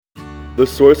The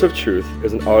Source of Truth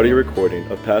is an audio recording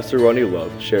of Pastor Ronnie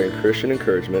Love sharing Christian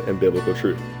encouragement and biblical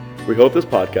truth. We hope this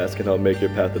podcast can help make your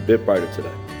path a bit brighter today.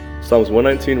 Psalms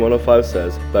 119:105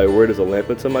 says, "Thy word is a lamp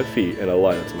unto my feet and a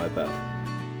light unto my path."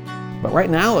 But right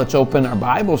now, let's open our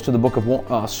Bibles to the book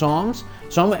of Psalms,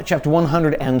 Psalm chapter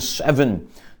 107.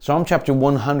 Psalm chapter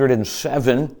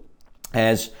 107,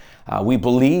 as we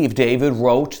believe David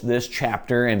wrote this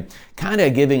chapter and kind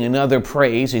of giving another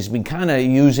praise. He's been kind of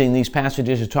using these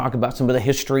passages to talk about some of the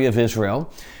history of Israel.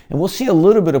 And we'll see a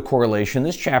little bit of correlation.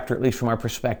 This chapter, at least from our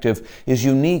perspective, is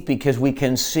unique because we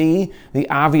can see the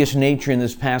obvious nature in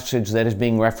this passage that is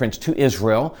being referenced to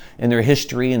Israel and their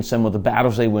history and some of the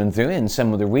battles they went through and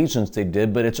some of the reasons they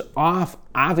did. But it's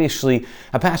obviously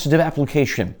a passage of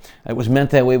application. It was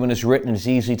meant that way when it's written. It's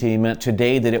easy to be meant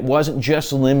today that it wasn't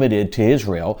just limited to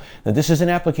Israel, that this is an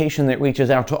application that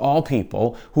reaches out to all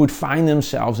people who would find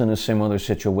themselves in a similar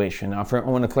situation. Now, I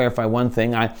want to clarify one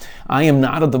thing. I am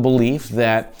not of the belief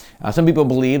that some people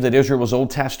believe that Israel was Old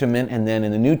Testament, and then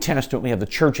in the New Testament we have the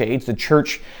church age. The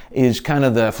church is kind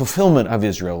of the fulfillment of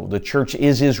Israel. The church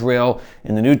is Israel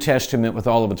in the New Testament with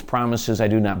all of its promises. I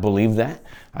do not believe that.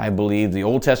 I believe the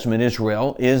Old Testament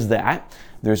Israel is that.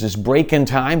 There's this break in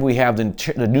time. We have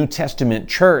the New Testament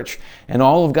church, and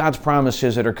all of God's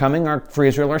promises that are coming for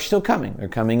Israel are still coming. They're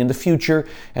coming in the future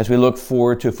as we look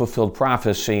forward to fulfilled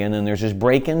prophecy. And then there's this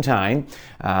break in time,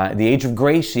 the age of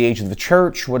grace, the age of the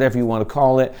church, whatever you want to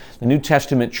call it, the New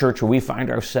Testament church where we find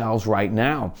ourselves right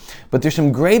now. But there's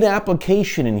some great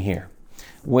application in here,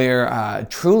 where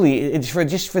truly it's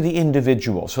just for the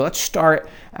individual. So let's start,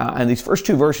 and these first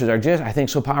two verses are just, I think,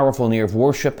 so powerful in the area of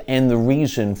worship and the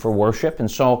reason for worship. And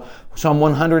so Psalm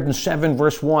 107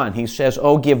 verse 1, he says,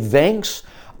 "Oh, give thanks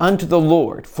unto the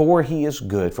Lord, for he is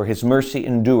good, for his mercy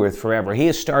endureth forever." He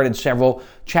has started several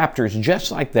chapters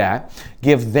just like that.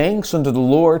 Give thanks unto the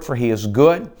Lord, for he is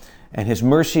good, and his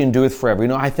mercy endureth forever. You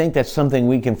know, I think that's something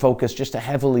we can focus just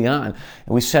heavily on. And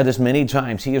we said this many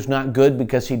times. He is not good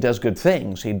because he does good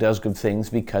things. He does good things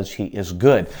because he is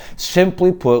good.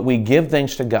 Simply put, we give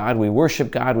thanks to God, we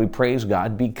worship God, we praise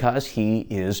God because he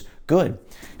is good.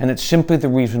 And it's simply the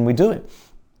reason we do it.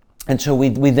 And so we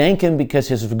thank him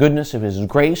because of his goodness, of his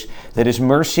grace, that his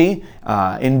mercy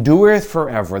endureth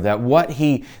forever, that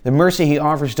the mercy he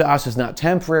offers to us is not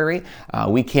temporary.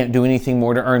 We can't do anything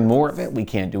more to earn more of it. We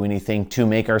can't do anything to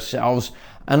make ourselves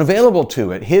unavailable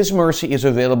to it. His mercy is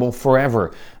available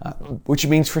forever, which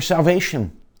means for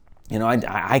salvation. You know,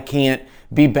 I can't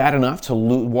be bad enough to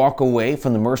walk away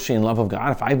from the mercy and love of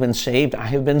God. If I've been saved, I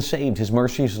have been saved. His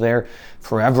mercy is there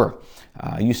forever.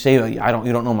 You say, you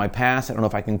don't know my past. I don't know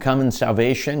if I can come in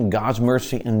salvation. God's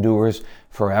mercy endures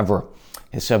forever.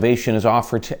 His salvation is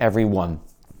offered to everyone.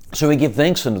 So we give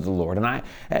thanks unto the Lord. And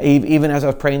even as I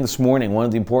was praying this morning, one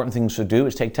of the important things to do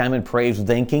is take time and praise,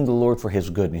 thanking the Lord for his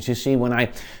goodness. You see, when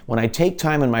I take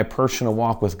time in my personal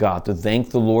walk with God to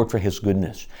thank the Lord for his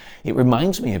goodness, it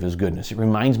reminds me of his goodness. It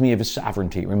reminds me of his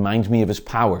sovereignty. It reminds me of his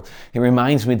power. It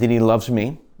reminds me that he loves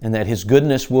me, and that his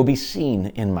goodness will be seen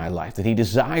in my life, that he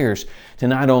desires to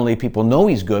not only people know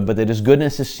he's good, but that his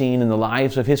goodness is seen in the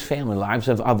lives of his family, lives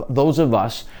of those of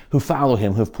us who follow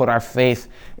him, who've put our faith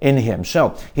in him.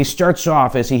 So he starts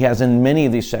off, as he has in many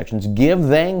of these sections, give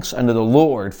thanks unto the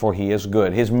Lord, for he is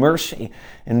good. His mercy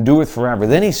endureth forever.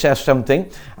 Then he says something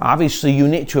obviously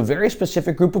unique to a very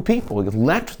specific group of people.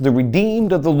 Let the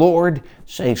redeemed of the Lord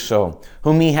say so,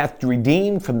 whom he hath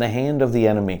redeemed from the hand of the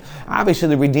enemy. Obviously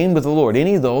the redeemed of the Lord,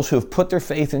 any of those who have put their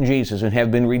faith in Jesus and have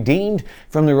been redeemed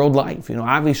from their old life. You know,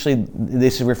 obviously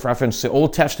this is reference to the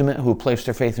Old Testament, who placed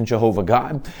their faith in Jehovah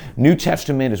God. New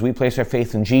Testament, as we place our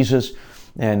faith in Jesus.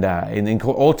 And in the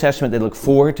Old Testament, they look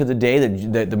forward to the day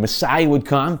that the Messiah would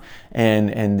come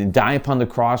and die upon the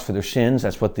cross for their sins.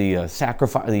 That's what the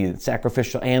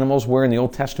sacrificial animals were in the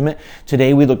Old Testament.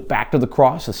 Today, we look back to the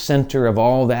cross. The center of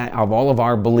all that, of all of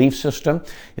our belief system,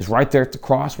 is right there at the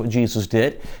cross, what Jesus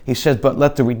did. He says, "But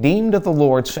let the redeemed of the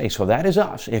Lord say so." That is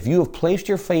us. If you have placed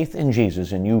your faith in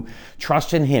Jesus and you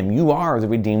trust in him, you are the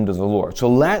redeemed of the Lord. So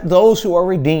let those who are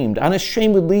redeemed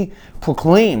unashamedly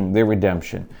proclaim their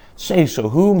redemption. Say so,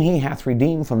 whom he hath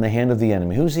redeemed from the hand of the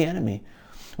enemy. Who's the enemy?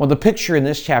 Well, the picture in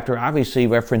this chapter obviously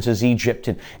references Egypt,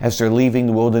 and as they're leaving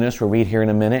the wilderness, we'll read here in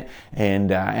a minute,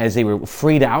 and as they were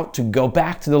freed out to go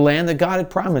back to the land that God had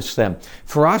promised them.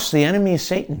 For us, the enemy is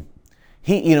Satan.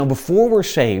 Before we're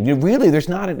saved, really, there's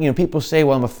not, people say,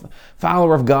 well, I'm a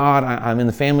follower of God, I'm in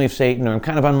the family of Satan, or I'm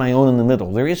kind of on my own in the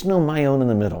middle. There is no my own in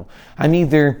the middle. I'm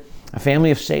either a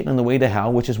family of Satan on the way to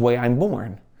hell, which is the way I'm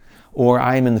born, or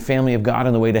I am in the family of God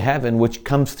on the way to heaven, which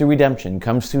comes through redemption,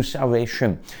 comes through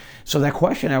salvation. So that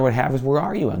question I would have is, where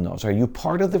are you on those? Are you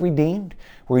part of the redeemed,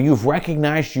 where you've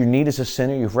recognized your need as a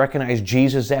sinner, you've recognized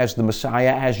Jesus as the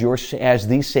Messiah, as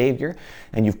the Savior,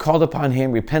 and you've called upon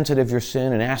Him, repented of your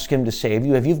sin, and asked Him to save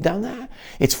you? Have you done that?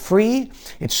 It's free.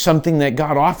 It's something that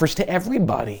God offers to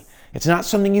everybody. It's not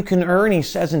something you can earn, He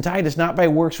says in Titus, not by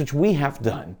works which we have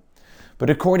done, but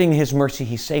according to His mercy,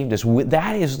 He saved us.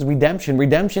 That is redemption.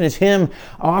 Redemption is Him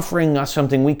offering us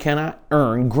something we cannot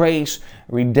earn. Grace,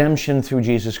 redemption through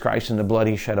Jesus Christ and the blood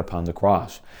He shed upon the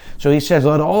cross. So He says,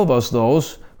 let all of us,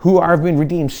 those who have been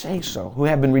redeemed, say so, who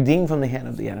have been redeemed from the hand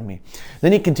of the enemy.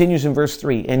 Then He continues in verse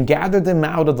 3, and gathered them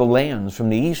out of the lands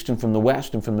from the east and from the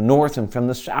west and from the north and from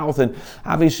the south. And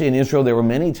obviously in Israel there were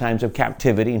many times of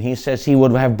captivity, and He says He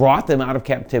would have brought them out of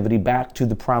captivity back to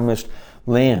the promised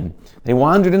land. They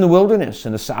wandered in the wilderness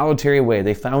in a solitary way.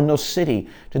 They found no city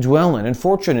to dwell in.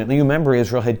 Unfortunately, you remember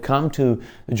Israel had come to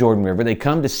the Jordan River. They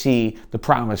come to see the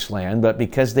promised land, but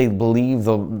because they believed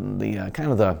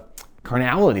the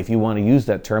carnality, if you want to use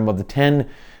that term, of the 10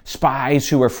 spies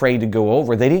who were afraid to go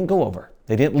over, they didn't go over.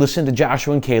 They didn't listen to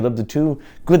Joshua and Caleb, the 2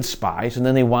 good spies, and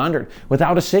then they wandered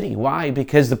without a city. Why?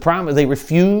 Because they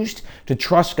refused to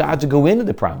trust God to go into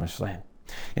the promised land.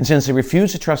 And since they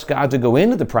refused to trust God to go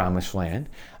into the promised land,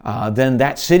 then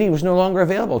that city was no longer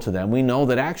available to them. We know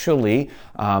that actually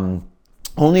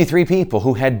only 3 people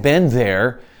who had been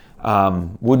there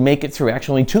would make it through.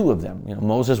 Actually, 2 of them.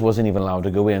 Moses wasn't even allowed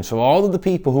to go in. So all of the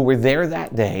people who were there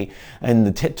that day, and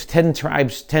the 10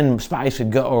 spies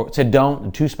said don't,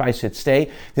 and 2 spies said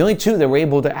stay. The only 2 that were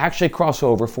able to actually cross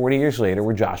over 40 years later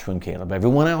were Joshua and Caleb.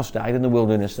 Everyone else died in the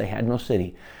wilderness. They had no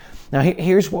city. Now,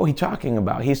 here's what he's talking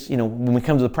about. When we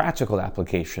come to the practical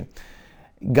application,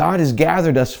 God has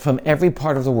gathered us from every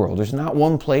part of the world. There's not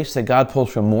one place that God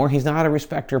pulls from more. He's not a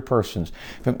respecter of persons.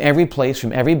 From every place,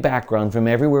 from every background, from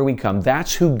everywhere we come,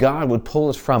 that's who God would pull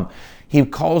us from. He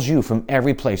calls you from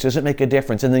every place. Does it make a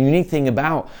difference? And the unique thing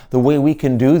about the way we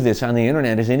can do this on the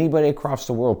internet is anybody across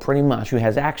the world pretty much who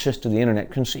has access to the internet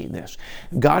can see this.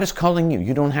 God is calling you.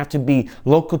 You don't have to be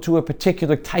local to a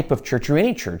particular type of church or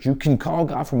any church. You can call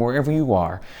God from wherever you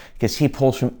are because He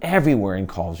pulls from everywhere and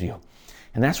calls you.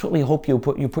 And that's what we hope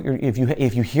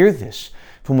if you hear this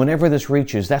from whenever this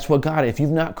reaches, that's what God, if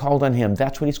you've not called on Him,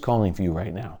 that's what He's calling for you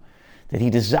right now. That He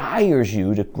desires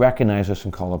you to recognize us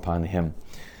and call upon Him.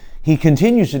 He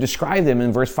continues to describe them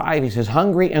in verse 5. He says,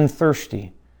 hungry and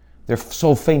thirsty, their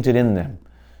soul fainted in them.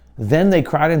 Then they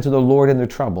cried unto the Lord in their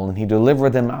trouble, and He delivered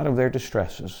them out of their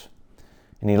distresses.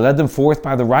 And He led them forth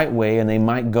by the right way, and they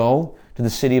might go to the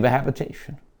city of a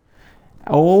habitation.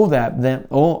 Oh, that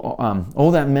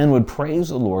men would praise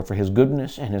the Lord for His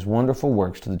goodness and His wonderful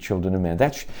works to the children of men.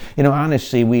 That's,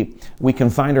 honestly, we can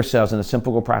find ourselves in a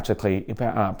simple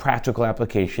practical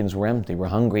applications. We're empty, we're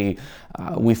hungry.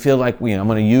 We feel like, I'm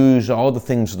going to use all the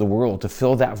things of the world to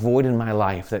fill that void in my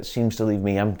life that seems to leave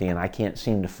me empty, and I can't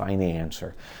seem to find the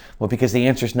answer. Well, because the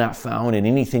answer is not found in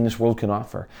anything this world can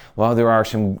offer. Well, there are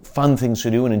some fun things to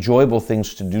do and enjoyable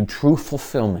things to do. True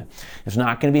fulfillment is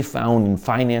not going to be found in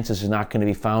finances, is not going to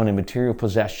be found in material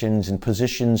possessions and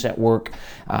positions at work,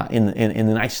 in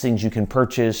the nice things you can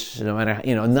purchase, no matter,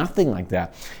 nothing like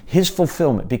that. His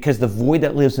fulfillment, because the void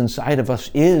that lives inside of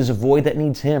us is a void that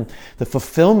needs Him. The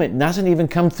fulfillment doesn't even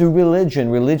come through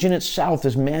religion. Religion itself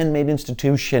is man-made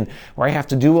institution where I have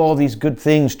to do all these good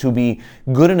things to be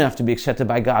good enough to be accepted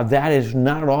by God. That is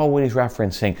not at all what he's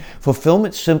referencing.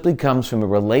 Fulfillment simply comes from a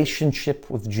relationship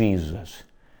with Jesus.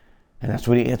 And that's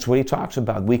what he talks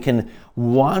about. We can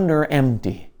wander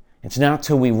empty. It's not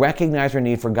till we recognize our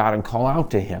need for God and call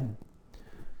out to Him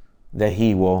that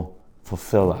He will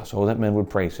fulfill us. Oh, that men would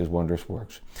praise His wondrous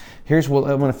works. I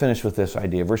want to finish with this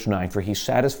idea. Verse 9, for He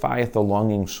satisfieth the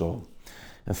longing soul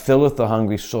and filleth the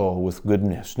hungry soul with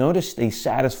goodness. Notice He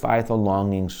satisfieth the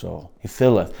longing soul. He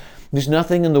filleth. There's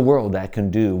nothing in the world that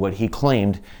can do what He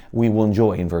claimed we will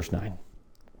enjoy in verse 9.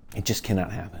 It just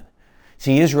cannot happen.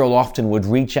 See, Israel often would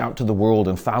reach out to the world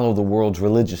and follow the world's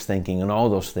religious thinking and all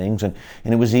those things. And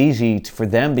it was easy for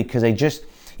them because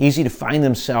easy to find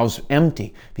themselves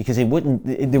empty because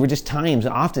there were just times,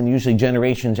 often usually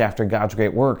generations after God's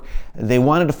great work, they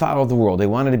wanted to follow the world. They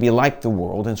wanted to be like the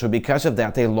world. And so because of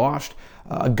that, they lost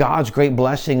God's great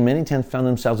blessing. Many times found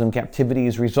themselves in captivity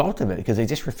as a result of it because they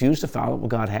just refused to follow what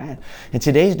God had. In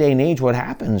today's day and age, what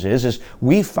happens is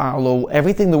we follow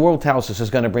everything the world tells us is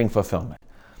going to bring fulfillment.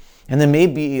 And then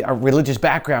maybe a religious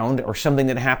background or something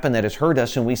that happened that has hurt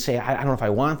us, and we say, I don't know if I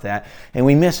want that. And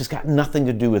we miss, it's got nothing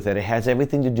to do with it. It has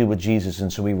everything to do with Jesus.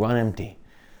 And so we run empty,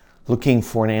 looking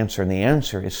for an answer. And the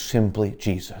answer is simply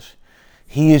Jesus.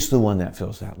 He is the one that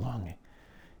fills that longing.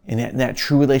 in that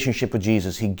true relationship with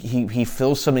Jesus, he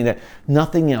fills something that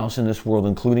nothing else in this world,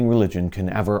 including religion, can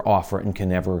ever offer and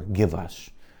can ever give us.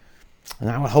 And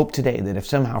I would hope today that if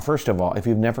somehow, first of all, if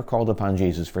you've never called upon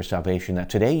Jesus for salvation, that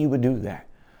today you would do that.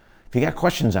 If you got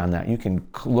questions on that, you can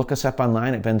look us up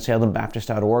online at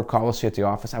bensalembaptist.org, call us here at the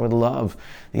office. I would love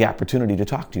the opportunity to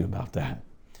talk to you about that.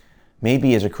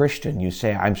 Maybe as a Christian, you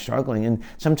say, I'm struggling. And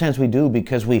sometimes we do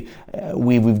because we've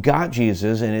got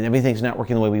Jesus and everything's not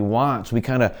working the way we want. So we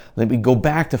go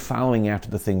back to following after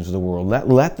the things of the world.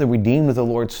 Let the redeemed of the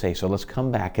Lord say so. Let's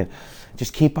come back and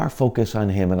just keep our focus on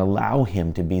Him and allow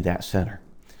Him to be that center.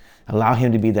 Allow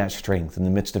Him to be that strength in the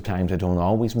midst of times that don't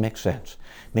always make sense.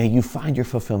 May you find your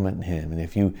fulfillment in Him,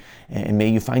 and may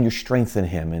you find your strength in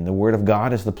Him. And the Word of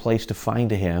God is the place to find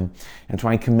Him. And so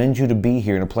I commend you to be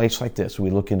here in a place like this where we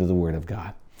look into the Word of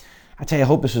God. I tell you, I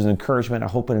hope this is an encouragement. I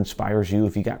hope it inspires you.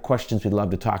 If you got questions, we'd love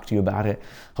to talk to you about it.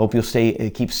 Hope you'll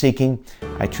keep seeking.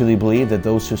 I truly believe that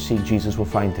those who seek Jesus will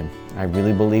find Him. I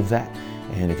really believe that.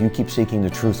 And if you keep seeking, the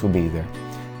truth will be there.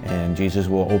 And Jesus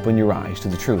will open your eyes to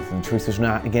the truth. And the truth is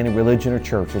not, again, a religion or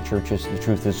church. The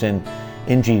truth is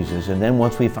in Jesus. And then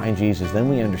once we find Jesus, then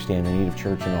we understand the need of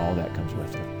church and all that comes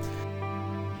with it.